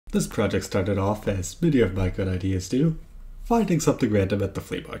This project started off as many of my good ideas do, finding something random at the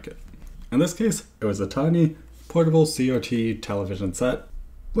flea market. In this case, it was a tiny, portable CRT television set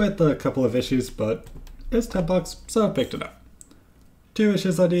with a couple of issues, but it was $10, so I picked it up. Two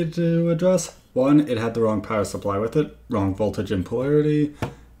issues I needed to address. One, it had the wrong power supply with it, wrong voltage and polarity,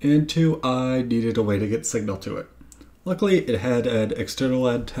 and two, I needed a way to get signal to it. Luckily, it had an external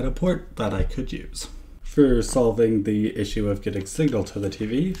antenna port that I could use. For solving the issue of getting signal to the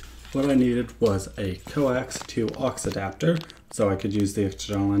TV, what I needed was a coax to aux adapter so I could use the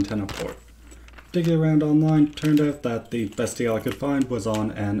external antenna port. Digging around online, turned out that the best deal I could find was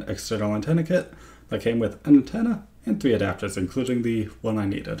on an external antenna kit that came with an antenna and 3 adapters, including the one I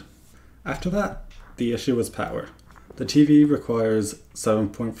needed. After that, the issue was power. The TV requires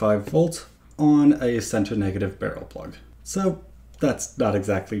 7.5 volts on a center negative barrel plug. So that's not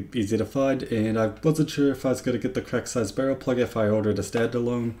exactly easy to find, and I wasn't sure if I was going to get the correct size barrel plug if I ordered a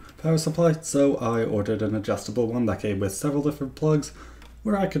standalone power supply, so I ordered an adjustable one that came with several different plugs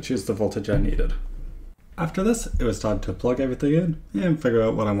where I could choose the voltage I needed. After this, it was time to plug everything in and figure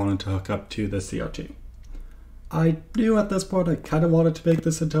out what I wanted to hook up to the CRT. I knew at this point I kind of wanted to make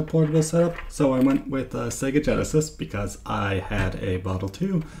this into a portable setup, so I went with a Sega Genesis because I had a Model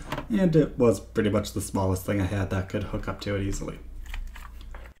 2, and it was pretty much the smallest thing I had that could hook up to it easily.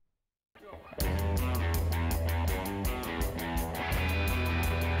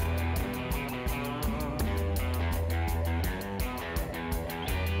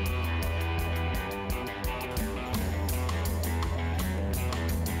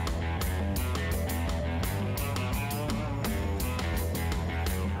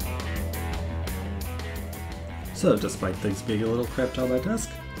 So despite things being a little cramped on my desk,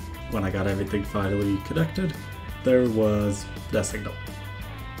 when I got everything finally connected, there was no signal.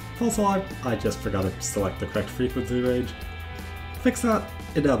 False alarm, I just forgot to select the correct frequency range. Fix that,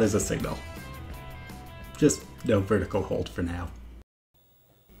 and now there's a signal. Just no vertical hold for now.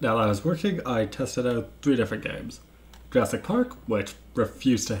 Now that I was working, I tested out 3 different games. Jurassic Park, which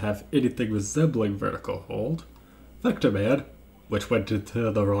refused to have anything resembling vertical hold. Vector Man, which went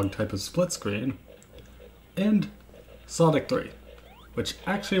into the wrong type of split screen. And Sonic 3, which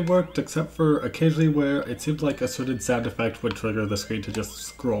actually worked except for occasionally where it seemed like a certain sound effect would trigger the screen to just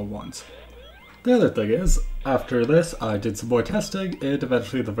scroll once. The other thing is, after this I did some more testing and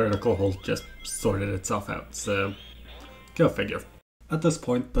eventually the vertical hold just sorted itself out, so go figure. At this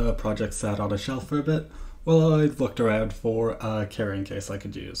point the project sat on a shelf for a bit while I looked around for a carrying case I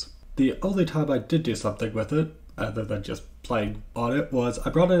could use. The only time I did do something with it, other than just playing on it, was I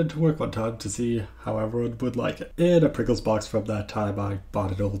brought it into work one time to see how everyone would like it. In a Pringles box from that time I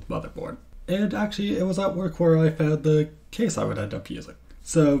bought an old motherboard. And actually it was at work where I found the case I would end up using.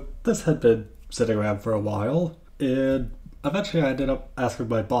 So this had been sitting around for a while, and eventually I ended up asking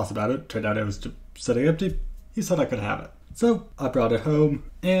my boss about it. Turned out it was just sitting empty. He said I could have it. So I brought it home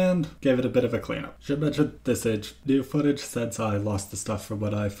and gave it a bit of a cleanup. Should mention this is new footage since I lost the stuff from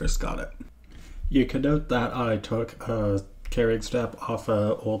when I first got it. You can note that I took a carrying strap off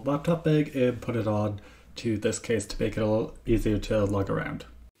an old laptop bag and put it on to this case to make it a little easier to lug around.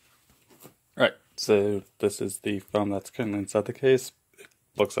 Right, so this is the foam that's currently inside the case. It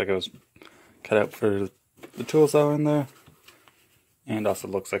looks like it was cut out for the tools that were in there. And also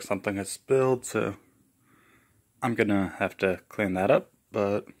looks like something has spilled, so I'm gonna have to clean that up,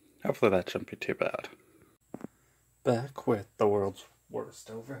 but hopefully that shouldn't be too bad. Back with the world's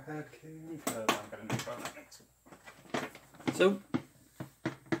worst overhead cam, because I'm gonna need one next. So,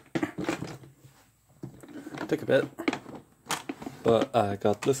 took a bit, but I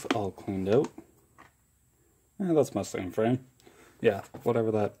got this all cleaned out. And that's mostly in frame. Yeah, whatever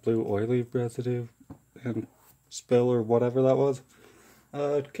that blue oily residue and spill or whatever that was.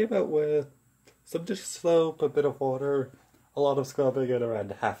 It came out with some dish soap, a bit of water, a lot of scrubbing, and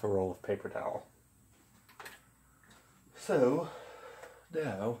around half a roll of paper towel. So,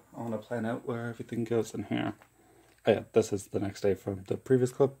 now I want to plan out where everything goes in here. Oh yeah, this is the next day from the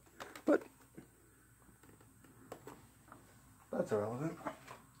previous clip, but that's irrelevant.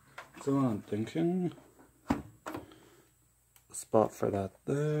 So I'm thinking a spot for that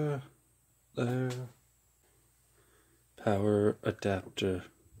there, power adapter,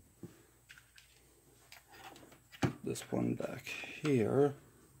 this one back here,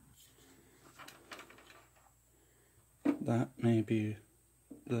 that may be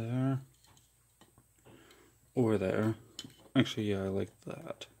there, or there. Actually, yeah, I like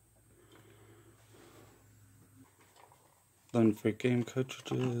that. Then for game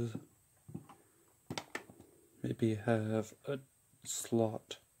cartridges, maybe have a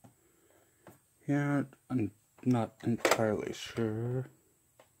slot here. I'm not entirely sure.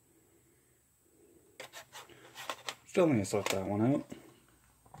 still need to sort that one out.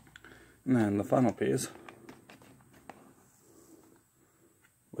 And then the final piece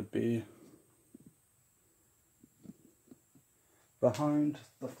would be behind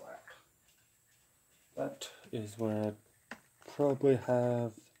the flag. That is where I'd probably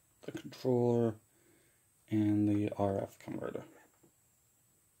have the controller and the RF converter.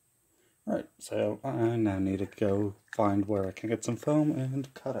 Right, so I now need to go find where I can get some foam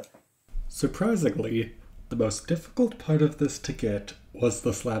and cut it. Surprisingly, the most difficult part of this to get was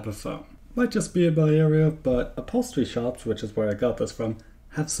the slab of foam. Might just be in my area, but upholstery shops, which is where I got this from,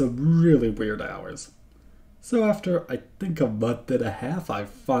 have some really weird hours. So after, I think, a month and a half, I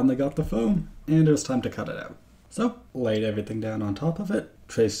finally got the foam, and it was time to cut it out. So, laid everything down on top of it,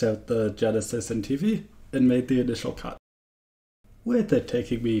 traced out the Genesis and TV, and made the initial cut. With it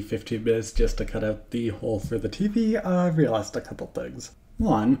taking me 15 minutes just to cut out the hole for the TV, I realized a couple things.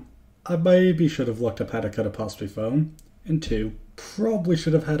 One, I maybe should have looked up how to cut upholstery foam, and two, probably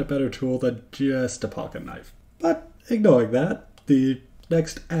should have had a better tool than just a pocket knife. But ignoring that, the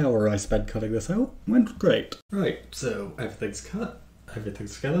next hour I spent cutting this out went great. Right, so everything's cut,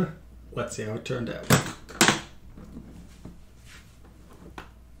 everything's together. Let's see how it turned out.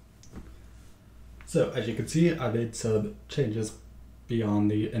 So as you can see, I made some changes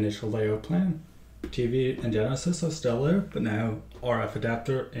beyond the initial layout plan. TV and Genesis are still there, but now RF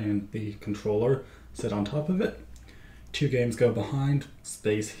adapter and the controller sit on top of it. 2 games go behind,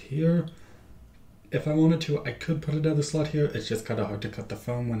 space here. If I wanted to, I could put another slot here. It's just kind of hard to cut the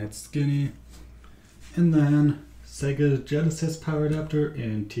foam when it's skinny. And then Sega Genesis power adapter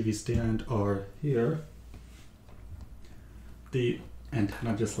and TV stand are here. The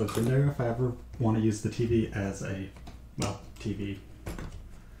antenna just lives in there if I ever want to use the TV as a, well, TV.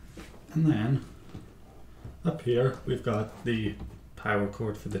 And then up here we've got the power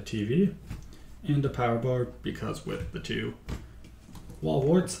cord for the TV and a power bar, because with the 2 wall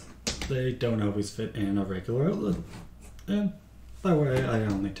warts, they don't always fit in a regular outlet, and that way I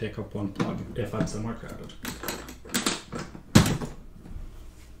only take up 1 plug if I'm somewhere crowded.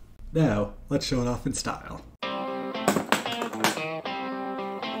 Now, let's show it off in style.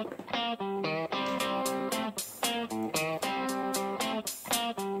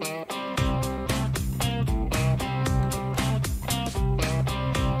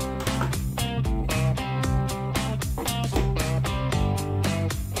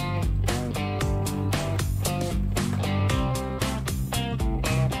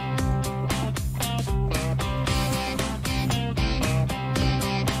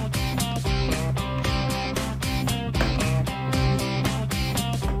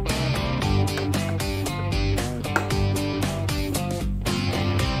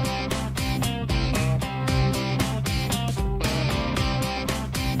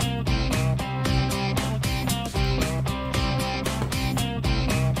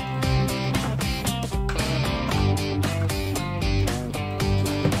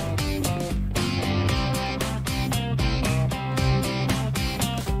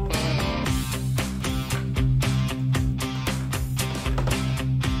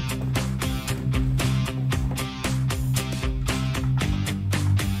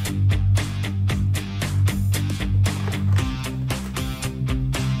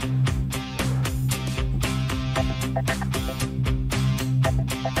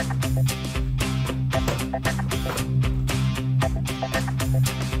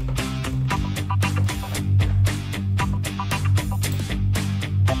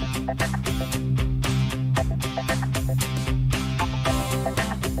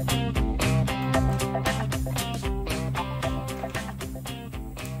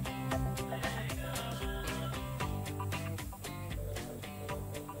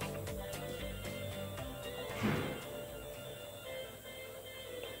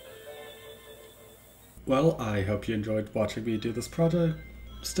 Well, I hope you enjoyed watching me do this project.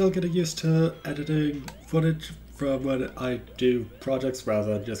 Still getting used to editing footage from when I do projects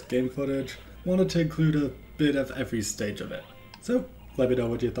rather than just game footage. Wanted to include a bit of every stage of it. So let me know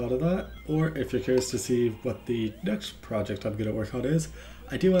what you thought of that, or if you're curious to see what the next project I'm going to work on is,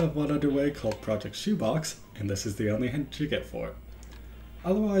 I do have one underway called Project Shoebox, and this is the only hint you get for it.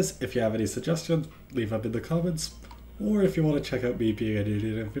 Otherwise, if you have any suggestions, leave them in the comments, or if you want to check out me being an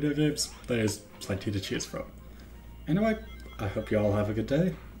idiot in video games, there's plenty to choose from. Anyway, I hope you all have a good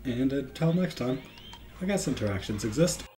day, and until next time, I guess interactions exist.